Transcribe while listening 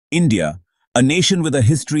India, a nation with a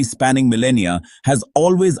history spanning millennia, has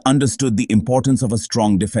always understood the importance of a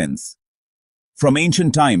strong defense. From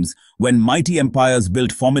ancient times, when mighty empires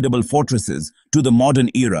built formidable fortresses, to the modern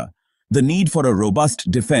era, the need for a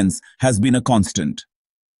robust defense has been a constant.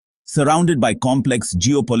 Surrounded by complex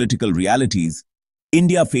geopolitical realities,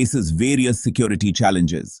 India faces various security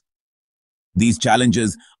challenges. These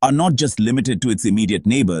challenges are not just limited to its immediate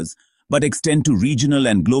neighbors, but extend to regional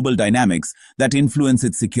and global dynamics that influence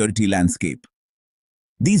its security landscape.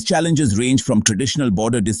 These challenges range from traditional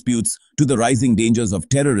border disputes to the rising dangers of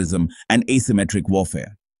terrorism and asymmetric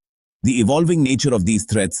warfare. The evolving nature of these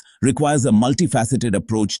threats requires a multifaceted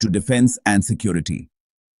approach to defense and security.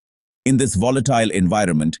 In this volatile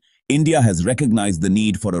environment, India has recognized the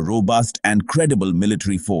need for a robust and credible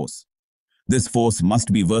military force. This force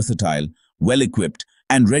must be versatile, well-equipped,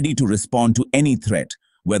 and ready to respond to any threat,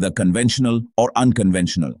 whether conventional or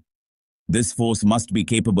unconventional. This force must be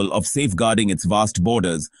capable of safeguarding its vast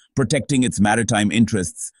borders, protecting its maritime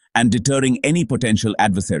interests, and deterring any potential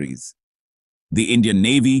adversaries. The Indian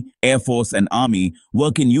Navy, Air Force, and Army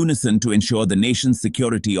work in unison to ensure the nation's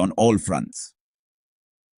security on all fronts.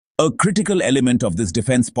 A critical element of this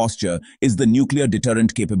defense posture is the nuclear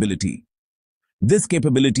deterrent capability. This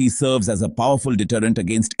capability serves as a powerful deterrent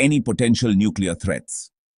against any potential nuclear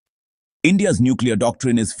threats. India's nuclear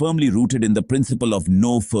doctrine is firmly rooted in the principle of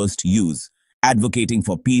no first use, advocating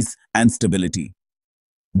for peace and stability.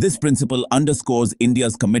 This principle underscores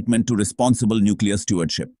India's commitment to responsible nuclear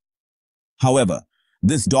stewardship. However,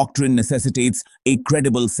 this doctrine necessitates a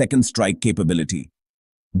credible second strike capability.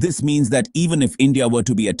 This means that even if India were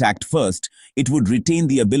to be attacked first, it would retain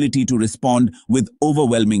the ability to respond with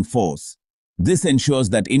overwhelming force. This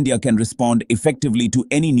ensures that India can respond effectively to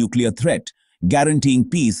any nuclear threat, guaranteeing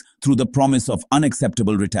peace through the promise of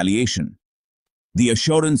unacceptable retaliation. The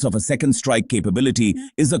assurance of a second strike capability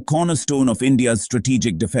is a cornerstone of India's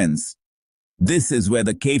strategic defense. This is where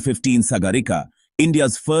the K15 Sagarika,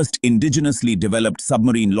 India's first indigenously developed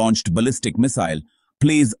submarine-launched ballistic missile,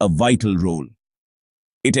 plays a vital role.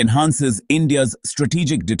 It enhances India's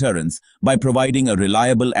strategic deterrence by providing a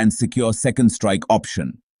reliable and secure second strike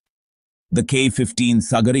option. The K15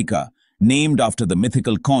 Sagarika, named after the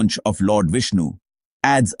mythical conch of Lord Vishnu,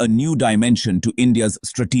 adds a new dimension to India's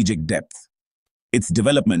strategic depth. Its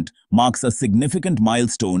development marks a significant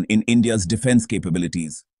milestone in India's defense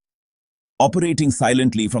capabilities. Operating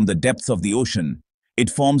silently from the depths of the ocean,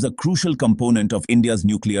 it forms a crucial component of India's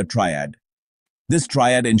nuclear triad. This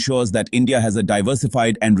triad ensures that India has a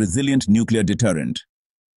diversified and resilient nuclear deterrent.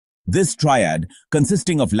 This triad,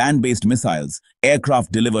 consisting of land-based missiles,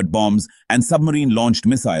 aircraft-delivered bombs, and submarine-launched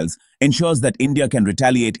missiles, ensures that India can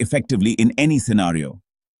retaliate effectively in any scenario.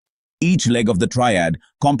 Each leg of the triad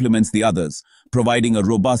complements the others, providing a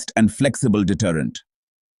robust and flexible deterrent.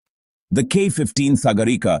 The K15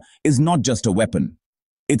 Sagarika is not just a weapon.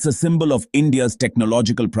 It's a symbol of India's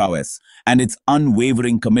technological prowess and its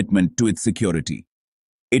unwavering commitment to its security.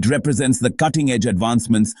 It represents the cutting-edge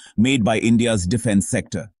advancements made by India's defense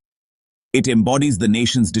sector. It embodies the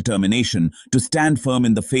nation's determination to stand firm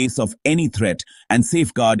in the face of any threat and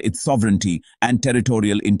safeguard its sovereignty and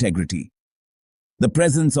territorial integrity. The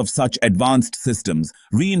presence of such advanced systems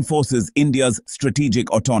reinforces India's strategic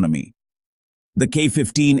autonomy. The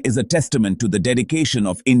K15 is a testament to the dedication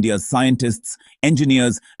of India's scientists,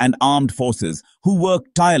 engineers, and armed forces who work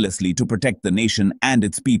tirelessly to protect the nation and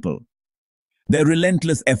its people. Their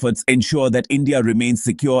relentless efforts ensure that India remains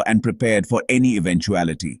secure and prepared for any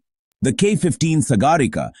eventuality. The K15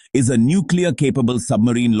 Sagarika is a nuclear-capable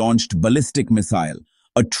submarine-launched ballistic missile,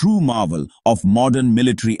 a true marvel of modern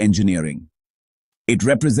military engineering. It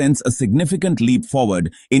represents a significant leap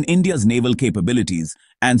forward in India's naval capabilities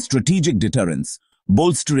and strategic deterrence,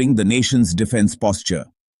 bolstering the nation's defense posture.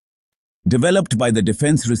 Developed by the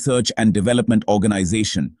Defense Research and Development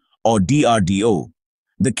Organization, or DRDO,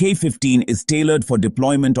 the K15 is tailored for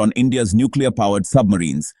deployment on India's nuclear-powered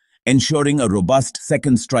submarines, ensuring a robust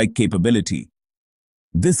second strike capability.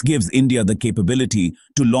 This gives India the capability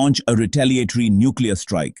to launch a retaliatory nuclear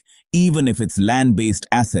strike, even if its land-based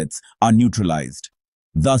assets are neutralized,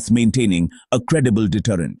 thus maintaining a credible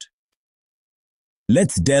deterrent.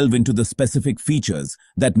 Let's delve into the specific features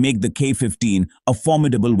that make the K15 a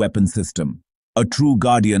formidable weapon system, a true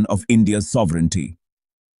guardian of India's sovereignty.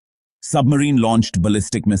 Submarine-launched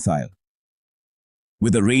ballistic missile.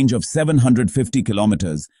 With a range of 750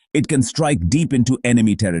 kilometers, it can strike deep into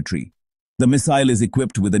enemy territory. The missile is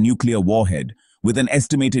equipped with a nuclear warhead with an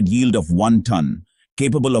estimated yield of 1 ton,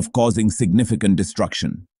 capable of causing significant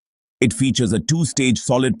destruction. It features a 2-stage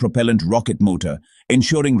solid propellant rocket motor,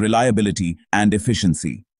 ensuring reliability and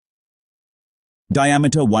efficiency.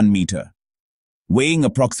 Diameter 1 meter. Weighing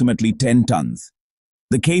approximately 10 tons.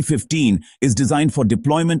 The K-15 is designed for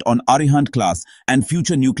deployment on Arihant-class and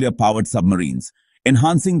future nuclear-powered submarines,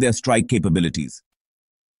 enhancing their strike capabilities.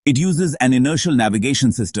 It uses an inertial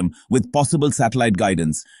navigation system with possible satellite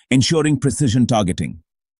guidance, ensuring precision targeting.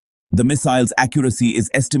 The missile's accuracy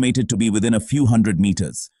is estimated to be within a few hundred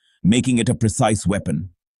meters, making it a precise weapon.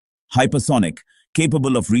 Hypersonic,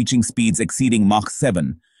 capable of reaching speeds exceeding Mach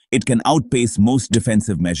 7, it can outpace most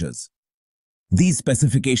defensive measures. These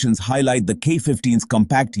specifications highlight the K-15's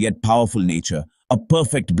compact yet powerful nature, a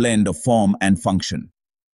perfect blend of form and function.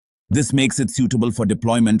 This makes it suitable for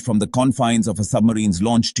deployment from the confines of a submarine's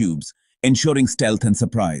launch tubes, ensuring stealth and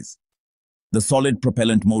surprise. The solid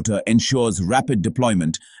propellant motor ensures rapid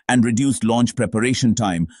deployment and reduced launch preparation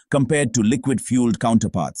time compared to liquid-fueled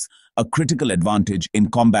counterparts, a critical advantage in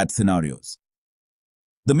combat scenarios.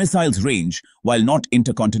 The missile's range, while not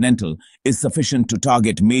intercontinental, is sufficient to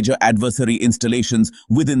target major adversary installations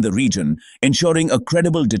within the region, ensuring a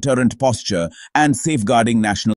credible deterrent posture and safeguarding national